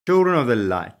Children of the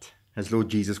light, as Lord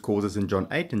Jesus calls us in John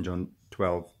 8 and John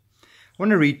 12. I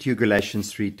want to read to you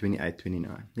Galatians 3, 28,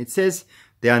 29. It says,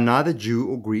 "There are neither Jew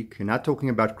or Greek," and not talking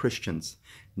about Christians.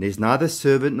 "There's neither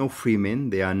servant nor free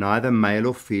man. There are neither male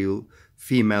or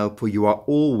female, for you are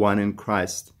all one in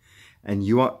Christ. And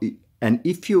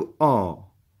if you are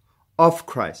of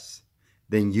Christ,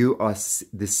 then you are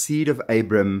the seed of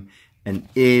Abraham and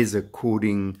heirs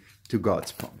according to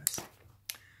God's promise."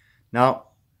 Now,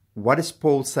 what is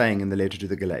Paul saying in the letter to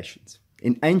the Galatians?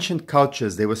 In ancient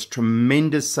cultures, there was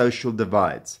tremendous social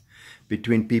divides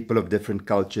between people of different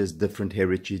cultures, different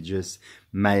heritages,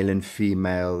 male and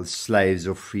female, slaves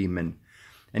or freemen.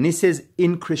 And he says,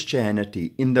 in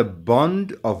Christianity, in the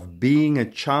bond of being a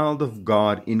child of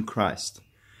God in Christ,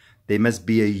 there must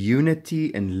be a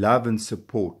unity and love and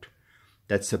support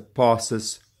that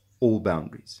surpasses all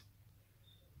boundaries.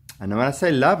 And when I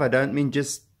say love, I don't mean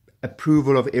just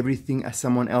approval of everything as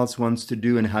someone else wants to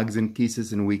do and hugs and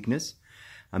kisses and weakness.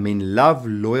 I mean love,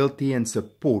 loyalty and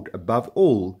support above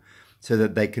all, so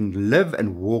that they can live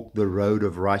and walk the road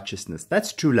of righteousness.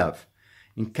 That's true love.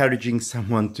 Encouraging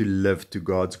someone to live to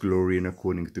God's glory and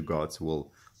according to God's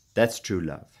will. That's true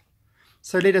love.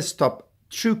 So let us stop.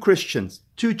 True Christians,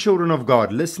 true children of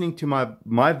God, listening to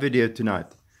my video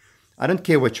tonight. I don't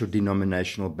care what your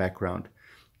denominational background.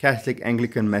 Catholic,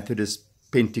 Anglican, Methodist,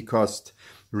 Pentecost,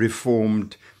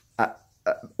 Reformed,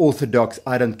 Orthodox,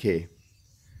 I don't care.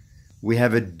 We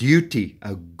have a duty,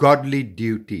 a godly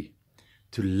duty,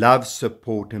 to love,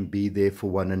 support, and be there for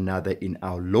one another in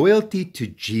our loyalty to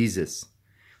Jesus,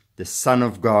 the Son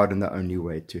of God and the only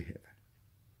way to heaven.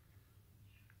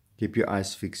 Keep your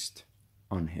eyes fixed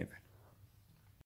on heaven.